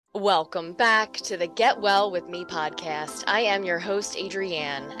Welcome back to the Get Well With Me podcast. I am your host,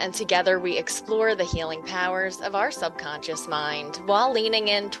 Adrienne, and together we explore the healing powers of our subconscious mind while leaning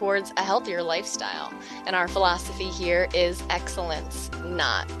in towards a healthier lifestyle. And our philosophy here is excellence,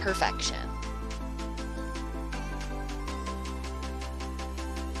 not perfection.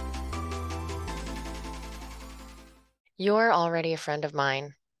 You're already a friend of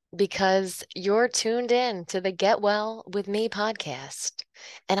mine because you're tuned in to the Get Well With Me podcast.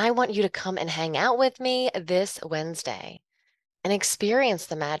 And I want you to come and hang out with me this Wednesday and experience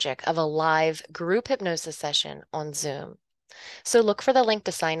the magic of a live group hypnosis session on Zoom. So look for the link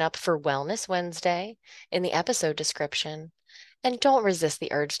to sign up for Wellness Wednesday in the episode description. And don't resist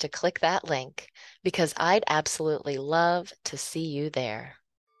the urge to click that link because I'd absolutely love to see you there.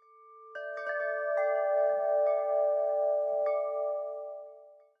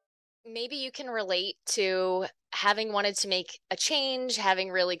 Maybe you can relate to having wanted to make a change, having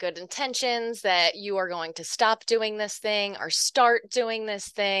really good intentions that you are going to stop doing this thing or start doing this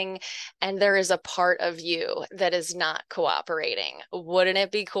thing, and there is a part of you that is not cooperating. Wouldn't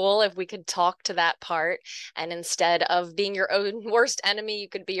it be cool if we could talk to that part, and instead of being your own worst enemy, you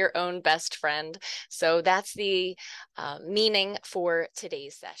could be your own best friend? So that's the meaning for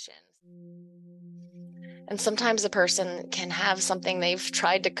today's session. And sometimes a person can have something they've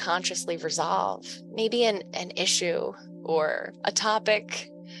tried to consciously resolve, maybe an issue or a topic,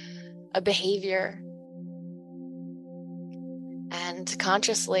 a behavior. And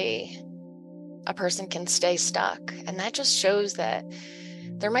consciously, a person can stay stuck. And that just shows that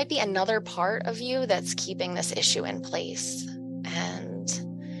there might be another part of you that's keeping this issue in place. And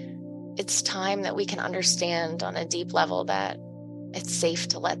it's time that we can understand on a deep level that it's safe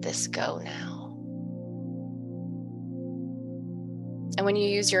to let this go now. And when you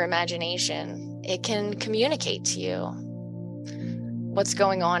use your imagination, it can communicate to you what's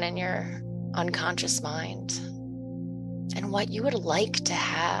going on in your unconscious mind and what you would like to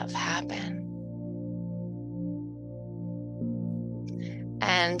have happen.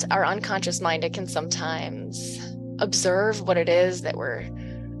 And our unconscious mind, it can sometimes observe what it is that we're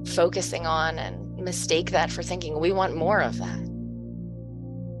focusing on and mistake that for thinking we want more of that.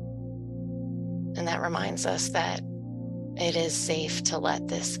 And that reminds us that it is safe to let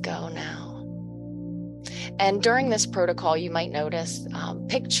this go now. And during this protocol, you might notice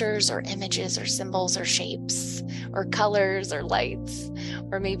pictures or images or symbols or shapes or colors or lights,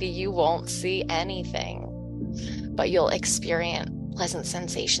 or maybe you won't see anything, but you'll experience pleasant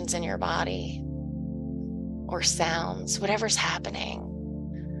sensations in your body or sounds, whatever's happening.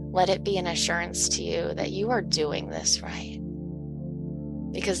 Let it be an assurance to you that you are doing this right,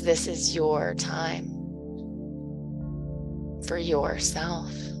 because this is your time for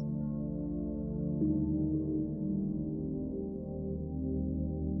yourself.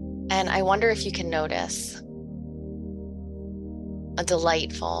 And I wonder if you can notice a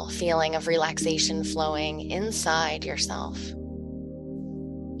delightful feeling of relaxation flowing inside yourself.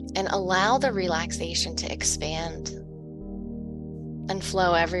 And allow the relaxation to expand and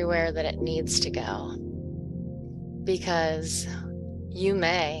flow everywhere that it needs to go. Because you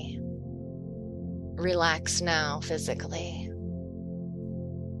may relax now physically.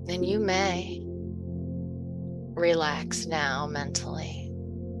 And you may relax now mentally.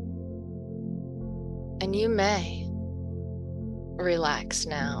 And you may relax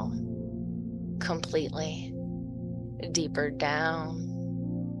now completely, deeper down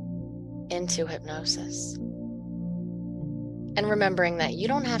into hypnosis. And remembering that you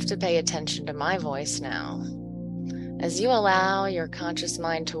don't have to pay attention to my voice now, as you allow your conscious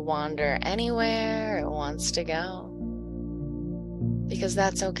mind to wander anywhere it wants to go, because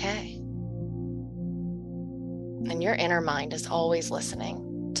that's okay. And your inner mind is always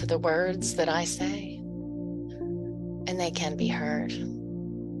listening to the words that I say, and they can be heard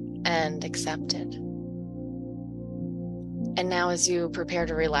and accepted. And now, as you prepare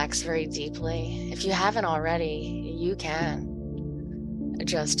to relax very deeply, if you haven't already, you can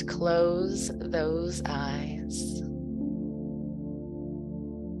just close those eyes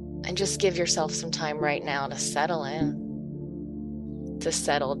and just give yourself some time right now to settle in, to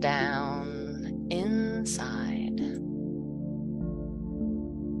settle down inside.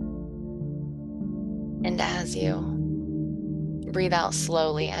 And as you breathe out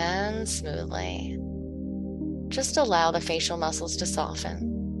slowly and smoothly, just allow the facial muscles to soften.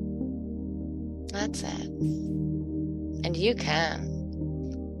 That's it. And you can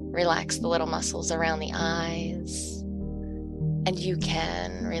relax the little muscles around the eyes, and you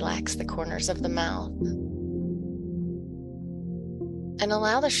can relax the corners of the mouth. And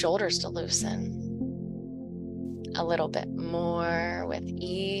allow the shoulders to loosen. A little bit more with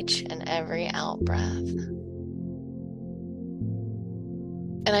each and every out breath.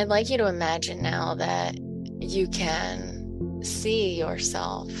 And I'd like you to imagine now that you can see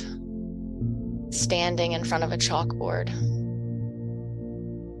yourself standing in front of a chalkboard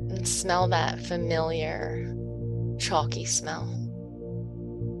and smell that familiar chalky smell.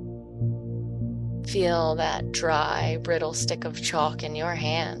 Feel that dry, brittle stick of chalk in your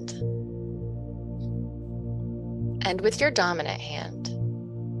hand. And with your dominant hand,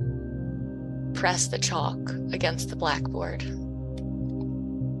 press the chalk against the blackboard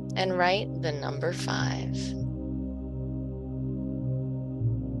and write the number 5.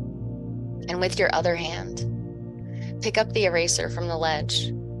 And with your other hand, pick up the eraser from the ledge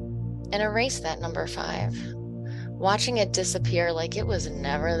and erase that number 5, watching it disappear like it was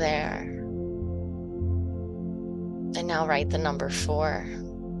never there. And now write the number 4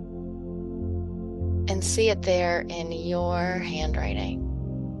 and see it there in your handwriting.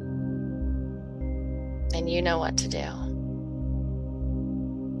 And you know what to do.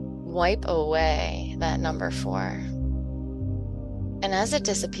 Wipe away that number 4. And as it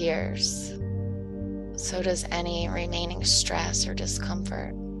disappears, so does any remaining stress or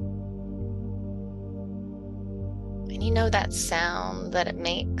discomfort. And you know that sound that it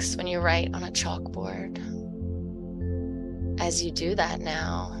makes when you write on a chalkboard. As you do that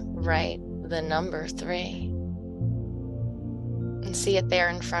now, write the number 3 and see it there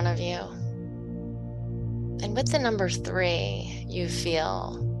in front of you. And with the number 3, you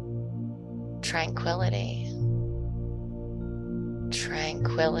feel tranquility.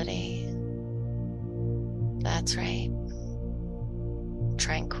 Tranquility. That's right.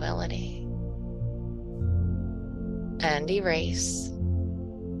 Tranquility. And erase.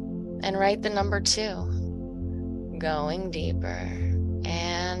 And write the number 2, going deeper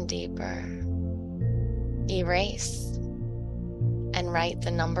and deeper. Erase and write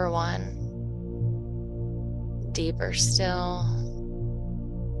the number 1. Deeper still.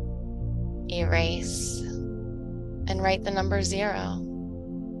 Erase and write the number 0.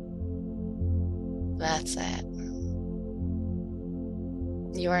 That's it.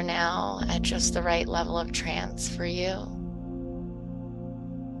 You are now at just the right level of trance for you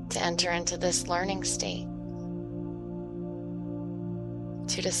to enter into this learning state,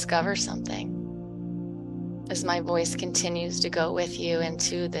 to discover something as my voice continues to go with you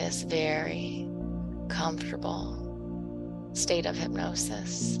into this very comfortable state of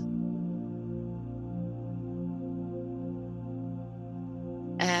hypnosis.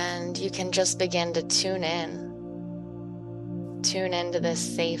 And you can just begin to tune into this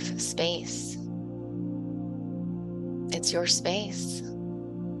safe space. It's your space.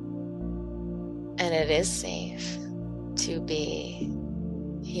 And it is safe to be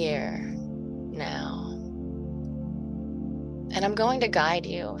here now. And I'm going to guide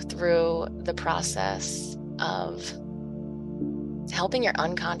you through the process of helping your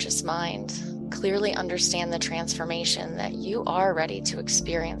unconscious mind clearly understand the transformation that you are ready to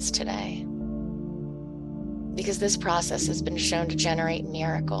experience today. Because this process has been shown to generate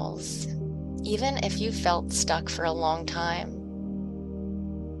miracles, even if you felt stuck for a long time,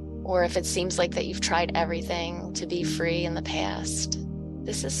 or if it seems like that you've tried everything to be free in the past.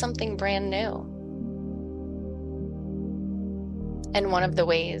 This is something brand new. And one of the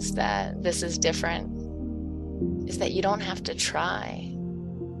ways that this is different is that you don't have to try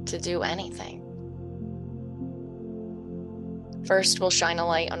to do anything. First, we'll shine a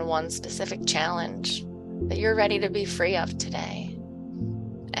light on one specific challenge that you're ready to be free of today.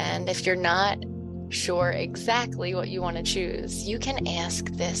 And if you're not sure exactly what you want to choose, you can ask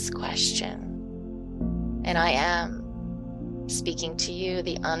this question. And I am speaking to you,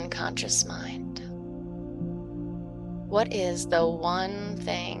 the unconscious mind. What is the one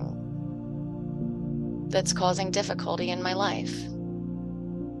thing that's causing difficulty in my life?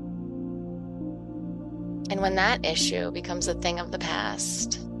 And when that issue becomes a thing of the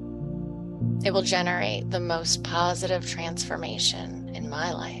past, it will generate the most positive transformation in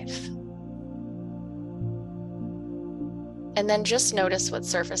my life. And then just notice what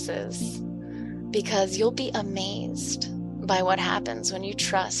surfaces, because you'll be amazed by what happens when you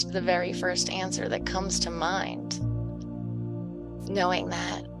trust the very first answer that comes to mind, knowing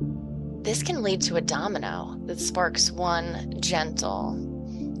that this can lead to a domino that sparks one gentle,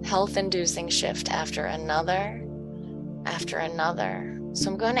 health-inducing shift after another. So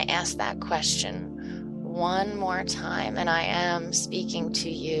I'm going to ask that question one more time, and I am speaking to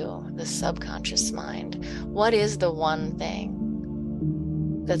you, the subconscious mind. What is the one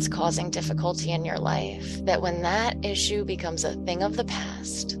thing that's causing difficulty in your life that when that issue becomes a thing of the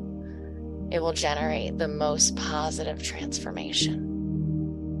past, it will generate the most positive transformation.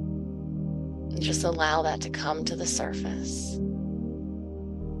 And just allow that to come to the surface.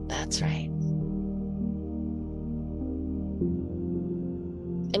 That's right.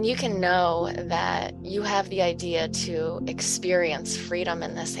 And you can know that you have the idea to experience freedom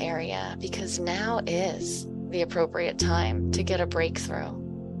in this area because now is the appropriate time to get a breakthrough.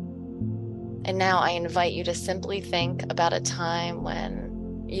 And now I invite you to simply think about a time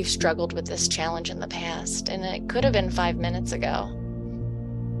when you've struggled with this challenge in the past, and it could have been 5 minutes ago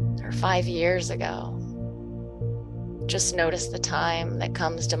or 5 years ago. Just notice the time that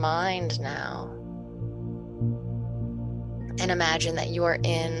comes to mind now. And imagine that you are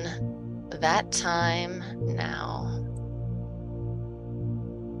in that time now.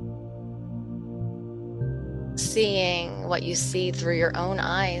 Seeing what you see through your own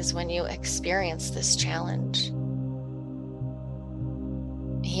eyes when you experience this challenge.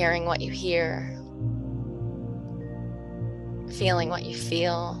 Hearing what you hear. Feeling what you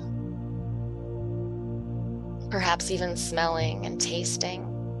feel. Perhaps even smelling and tasting.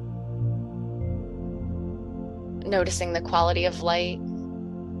 Noticing the quality of light,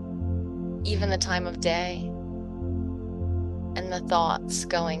 even the time of day, and the thoughts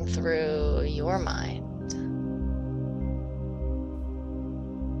going through your mind.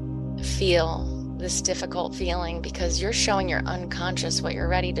 Feel this difficult feeling because you're showing your unconscious what you're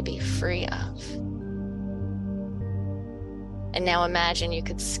ready to be free of. And now imagine you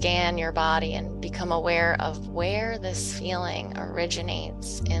could scan your body and become aware of where this feeling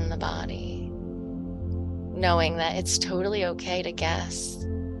originates in the body. Knowing that it's totally okay to guess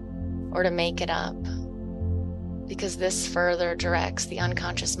or to make it up, because this further directs the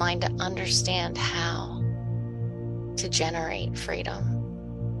unconscious mind to understand how to generate freedom.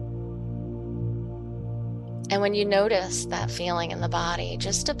 And when you notice that feeling in the body,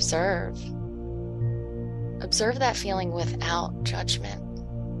 just observe. Observe that feeling without judgment.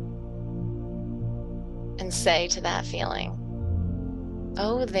 And say to that feeling,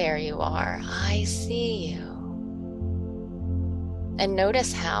 "Oh, there you are. I see you." And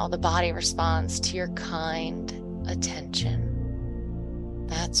notice how the body responds to your kind attention.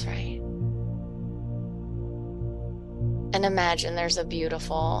 That's right. And imagine there's a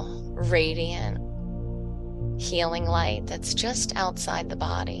beautiful, radiant, healing light that's just outside the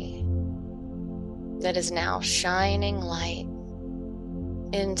body that is now shining light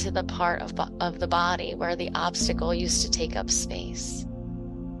into the part of the body where the obstacle used to take up space.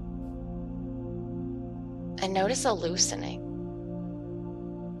 And notice a loosening,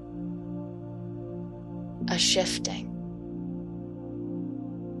 a shifting,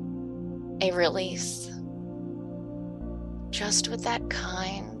 a release, just with that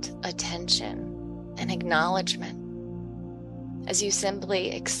kind attention and acknowledgement as you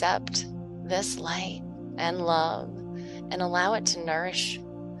simply accept this light and love and allow it to nourish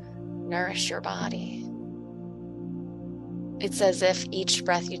your body. It's as if each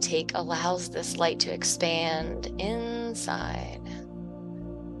breath you take allows this light to expand inside,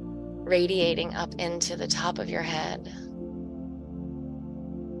 radiating up into the top of your head,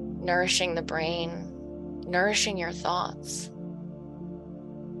 nourishing the brain, nourishing your thoughts,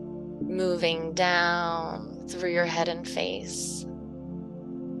 moving down through your head and face,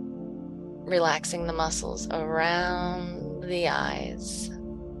 relaxing the muscles around the eyes,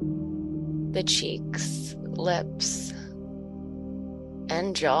 the cheeks, lips,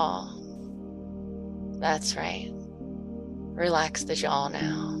 and jaw. That's right. Relax the jaw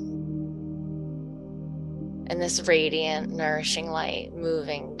now. And this radiant, nourishing light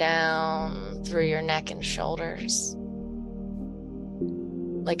moving down through your neck and shoulders,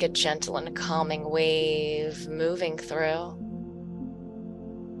 like a gentle and calming wave moving through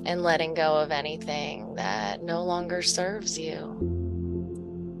and letting go of anything that no longer serves you.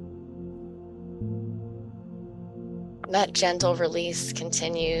 That gentle release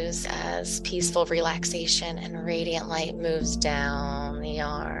continues as peaceful relaxation and radiant light moves down the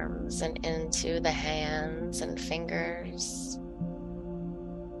arms and into the hands and fingers.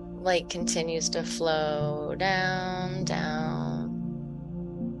 Light continues to flow down,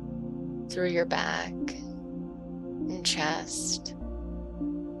 through your back and chest,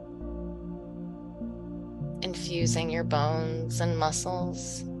 infusing your bones and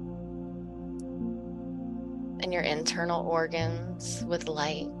muscles and your internal organs with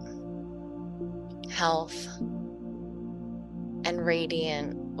light, health, and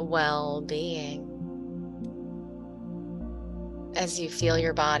radiant well-being. As you feel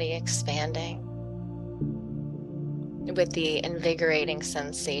your body expanding with the invigorating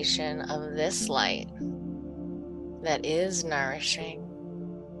sensation of this light that is nourishing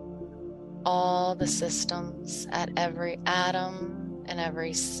all the systems at every atom and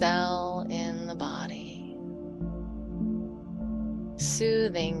every cell in the body,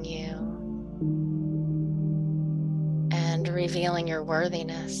 soothing you and revealing your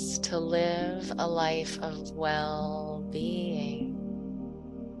worthiness to live a life of well-being.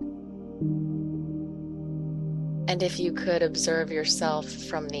 And if you could observe yourself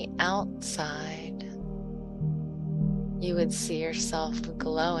from the outside, you would see yourself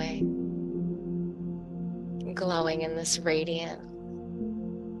glowing in this radiant,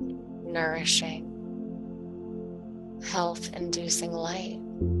 nourishing, health-inducing light.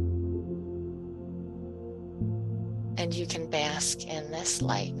 And you can bask in this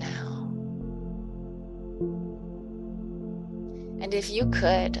light now. And if you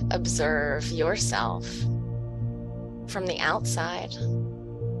could observe yourself from the outside,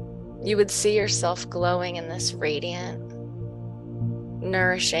 you would see yourself glowing in this radiant,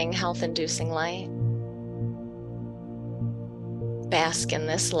 nourishing, health-inducing light. Bask in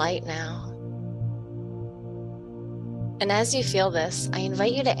this light now. And as you feel this, I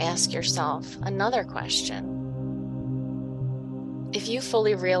invite you to ask yourself another question. If you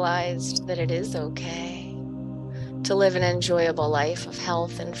fully realized that it is okay to live an enjoyable life of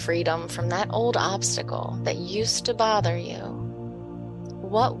health and freedom from that old obstacle that used to bother you,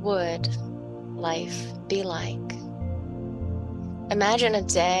 what would life be like? Imagine a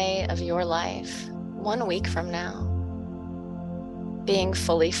day of your life 1 week from now, being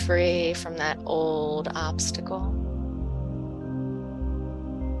fully free from that old obstacle.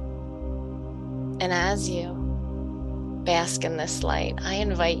 And as you bask in this light, I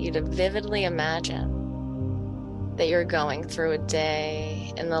invite you to vividly imagine that you're going through a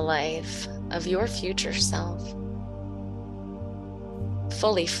day in the life of your future self,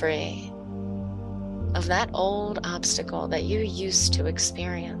 fully free of that old obstacle that you used to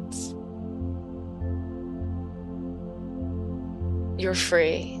experience. You're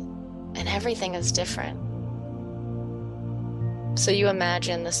free and everything is different. So you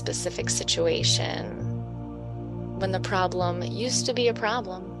imagine the specific situation when the problem used to be a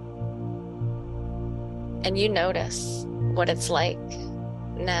problem, and you notice what it's like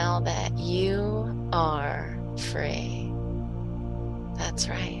now that you are free. That's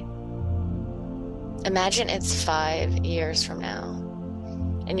right. Imagine it's 5 years from now,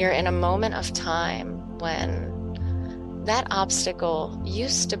 and you're in a moment of time when that obstacle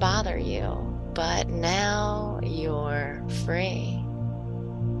used to bother you, but now you're free,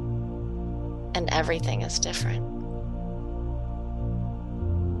 and everything is different.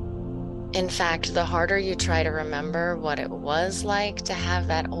 In fact, the harder you try to remember what it was like to have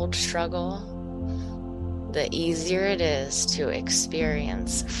that old struggle, the easier it is to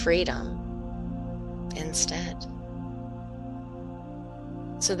experience freedom instead.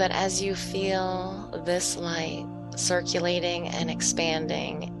 So that as you feel this light circulating and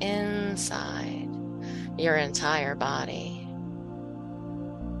expanding inside your entire body,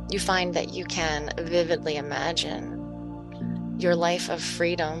 you find that you can vividly imagine your life of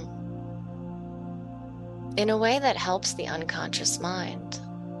freedom in a way that helps the unconscious mind.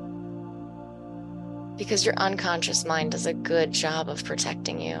 Because your unconscious mind does a good job of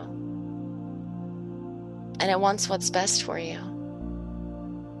protecting you. And it wants what's best for you.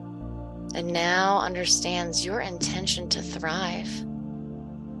 And now understands your intention to thrive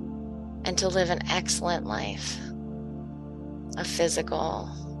and to live an excellent life of physical,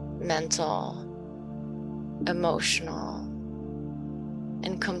 mental, emotional,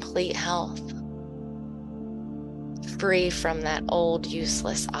 and complete health, free from that old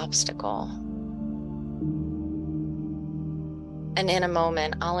useless obstacle. And in a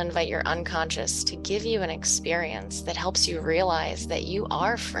moment, I'll invite your unconscious to give you an experience that helps you realize that you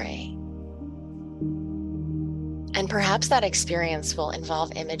are free. And perhaps that experience will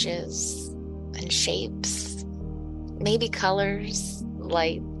involve images and shapes, maybe colors,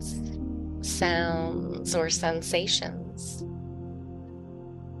 lights, sounds, or sensations.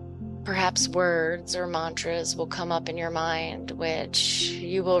 Perhaps words or mantras will come up in your mind, which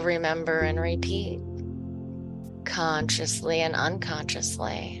you will remember and repeat consciously and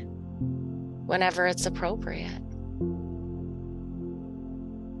unconsciously whenever it's appropriate.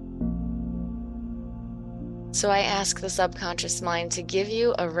 So I ask the subconscious mind to give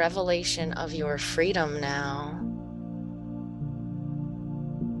you a revelation of your freedom now.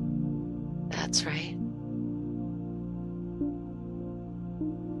 That's right.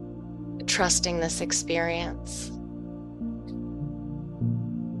 Trusting this experience.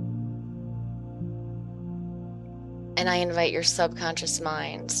 And I invite your subconscious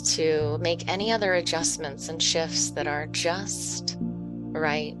mind to make any other adjustments and shifts that are just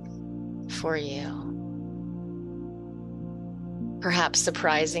right for you. Perhaps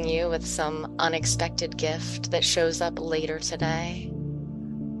surprising you with some unexpected gift that shows up later today.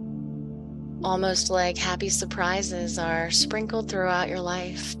 Almost like happy surprises are sprinkled throughout your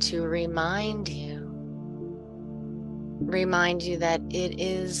life to remind you that it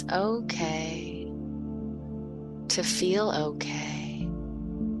is okay to feel okay.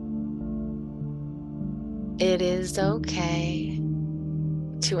 It is okay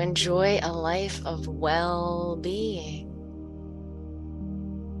to enjoy a life of well-being.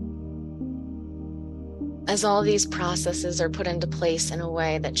 As all these processes are put into place in a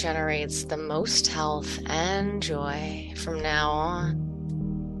way that generates the most health and joy from now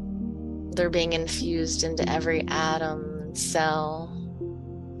on, they're being infused into every atom and cell,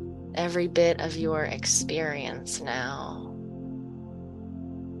 every bit of your experience now.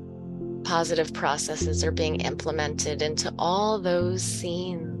 Positive processes are being implemented into all those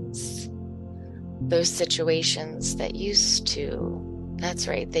scenes, those situations that used to, that's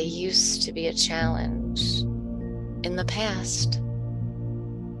right, they used to be a challenge in the past.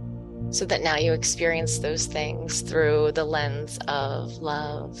 So that now you experience those things through the lens of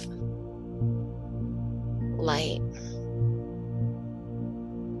love, light,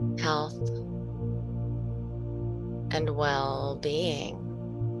 health, and well-being,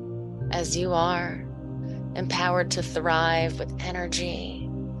 as you are empowered to thrive with energy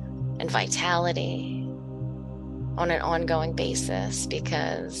and vitality on an ongoing basis,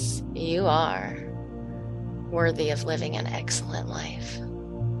 because you are worthy of living an excellent life.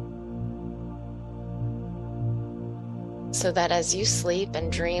 So that as you sleep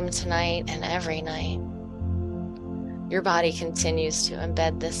and dream tonight and every night, your body continues to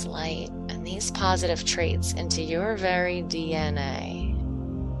embed this light and these positive traits into your very DNA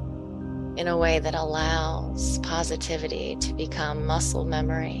in a way that allows positivity to become muscle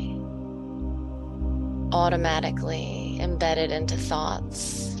memory, automatically embedded into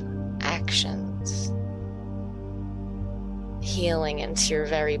thoughts, actions, healing into your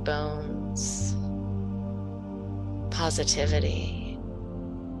very bones. Positivity,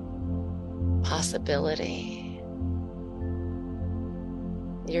 possibility.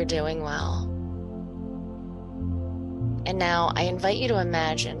 You're doing well. And now I invite you to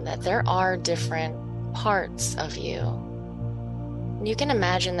imagine that there are different parts of you. You can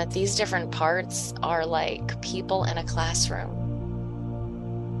imagine that these different parts are like people in a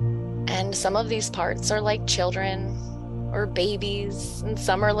classroom. And some of these parts are like children or babies, and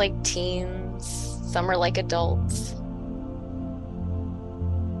some are like teens, some are like adults.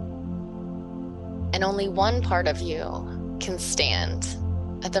 And only one part of you can stand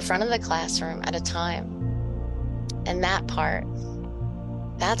at the front of the classroom at a time. And that part,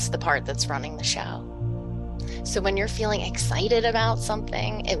 that's the part that's running the show. So when you're feeling excited about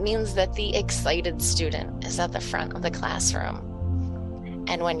something, it means that the excited student is at the front of the classroom.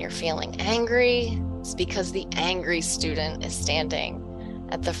 And when you're feeling angry, it's because the angry student is standing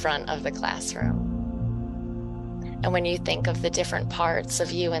at the front of the classroom. And when you think of the different parts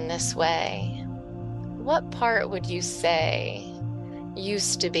of you in this way, what part would you say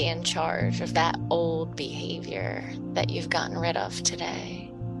used to be in charge of that old behavior that you've gotten rid of today?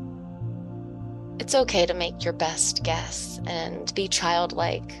 It's okay to make your best guess and be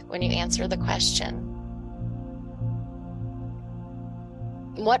childlike when you answer the question.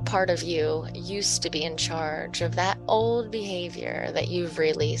 What part of you used to be in charge of that old behavior that you've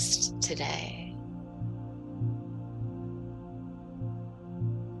released today?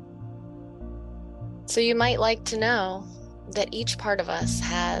 So you might like to know that each part of us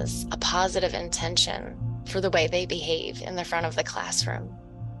has a positive intention for the way they behave in the front of the classroom.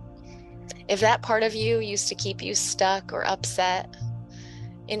 If that part of you used to keep you stuck or upset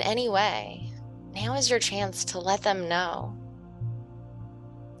in any way, now is your chance to let them know.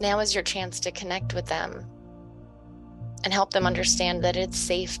 Now is your chance to connect with them and help them understand that it's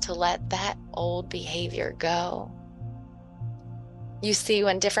safe to let that old behavior go. You see,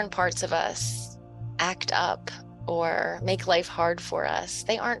 when different parts of us act up or make life hard for us,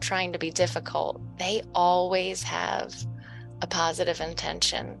 they aren't trying to be difficult. They always have a positive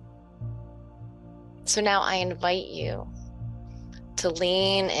intention. So now I invite you to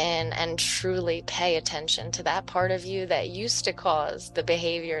lean in and truly pay attention to that part of you that used to cause the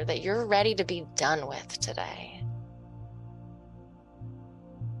behavior that you're ready to be done with today.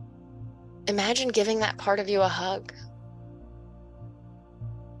 Imagine giving that part of you a hug,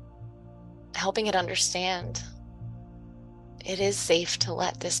 helping it understand it is safe to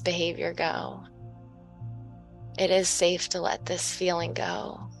let this behavior go. It is safe to let this feeling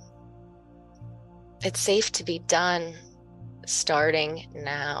go. It's safe to be done starting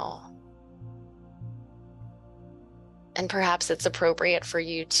now. And perhaps it's appropriate for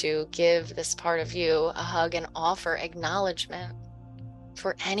you to give this part of you a hug and offer acknowledgement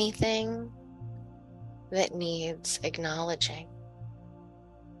for anything that needs acknowledging.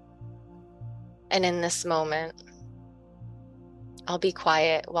 And in this moment, I'll be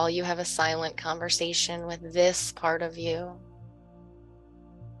quiet while you have a silent conversation with this part of you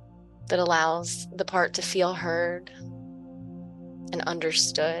that allows the part to feel heard and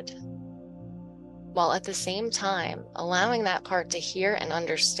understood, while at the same time allowing that part to hear and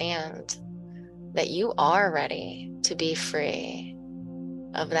understand that you are ready to be free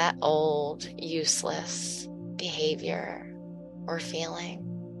of that old, useless behavior or feeling.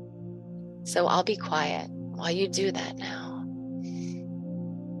 So I'll be quiet while you do that now.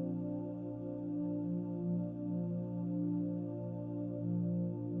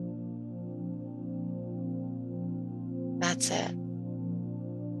 That's it.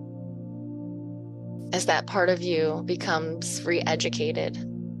 As that part of you becomes re-educated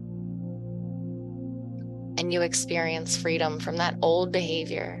and you experience freedom from that old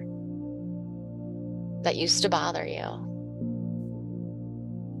behavior that used to bother you,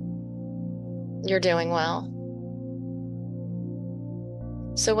 you're doing well.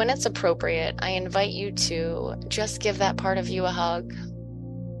 So when it's appropriate, I invite you to just give that part of you a hug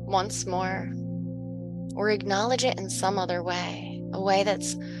once more, or acknowledge it in some other way, a way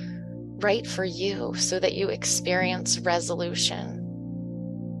that's right for you so that you experience resolution.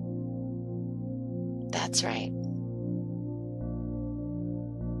 That's right.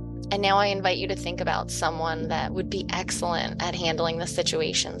 And now I invite you to think about someone that would be excellent at handling the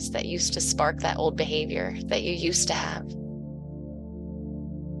situations that used to spark that old behavior that you used to have.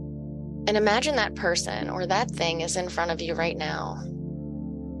 And imagine that person or that thing is in front of you right now,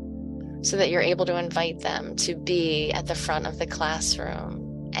 so that you're able to invite them to be at the front of the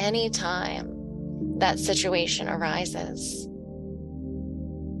classroom anytime that situation arises.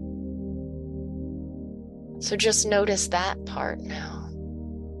 So just notice that part now.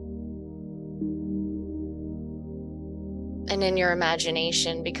 And in your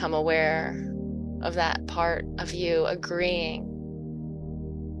imagination, become aware of that part of you agreeing.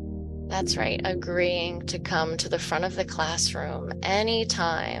 That's right, agreeing to come to the front of the classroom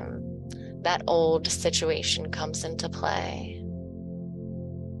anytime that old situation comes into play.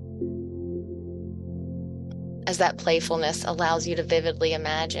 As that playfulness allows you to vividly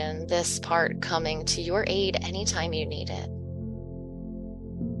imagine this part coming to your aid anytime you need it.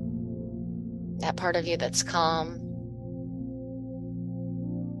 That part of you that's calm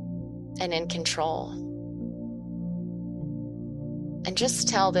and in control. And just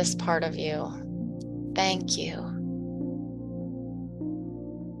tell this part of you, thank you.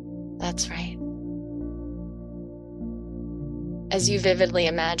 That's right. As you vividly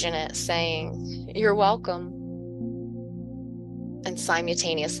imagine it saying, you're welcome, and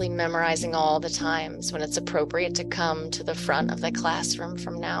simultaneously memorizing all the times when it's appropriate to come to the front of the classroom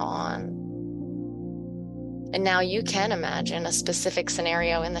from now on. And now you can imagine a specific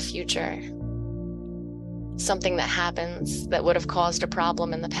scenario in the future, something that happens that would have caused a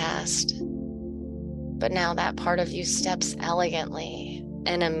problem in the past. But now that part of you steps elegantly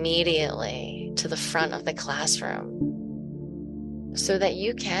and immediately to the front of the classroom so that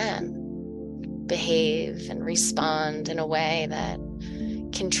you can behave and respond in a way that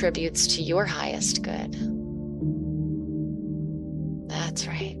contributes to your highest good. That's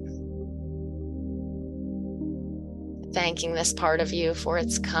right. Thanking this part of you for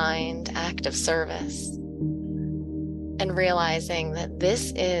its kind act of service and realizing that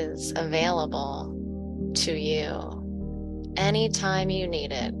this is available to you anytime you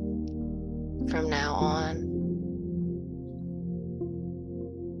need it from now on.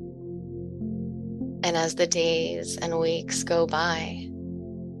 And as the days and weeks go by,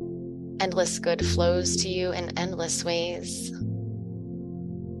 endless good flows to you in endless ways,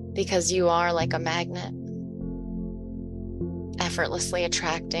 because you are like a magnet, effortlessly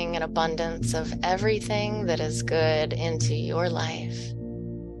attracting an abundance of everything that is good into your life,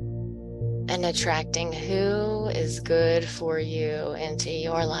 and attracting who is good for you into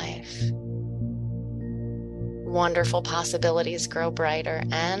your life. Wonderful possibilities grow brighter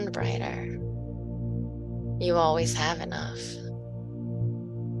and brighter. You always have enough.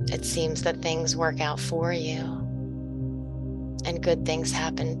 It seems that things work out for you, and good things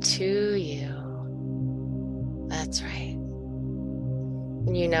happen to you. That's right.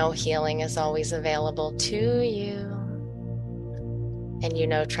 You know healing is always available to you. And you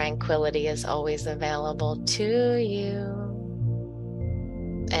know tranquility is always available to you.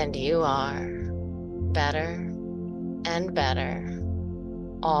 And you are better and better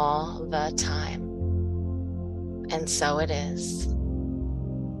all the time. And so it is.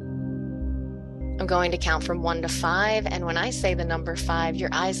 I'm going to count from 1 to 5. And when I say the number 5, your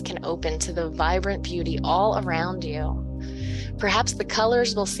eyes can open to the vibrant beauty all around you. Perhaps the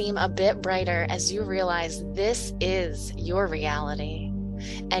colors will seem a bit brighter as you realize this is your reality.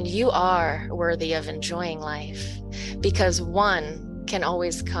 And you are worthy of enjoying life, because one can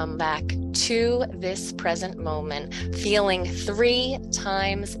always come back to this present moment feeling 3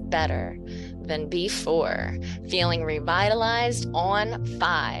 times better than before, feeling revitalized on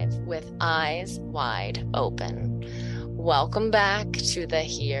 5 with eyes wide open. Welcome back to the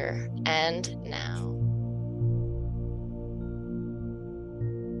here and now.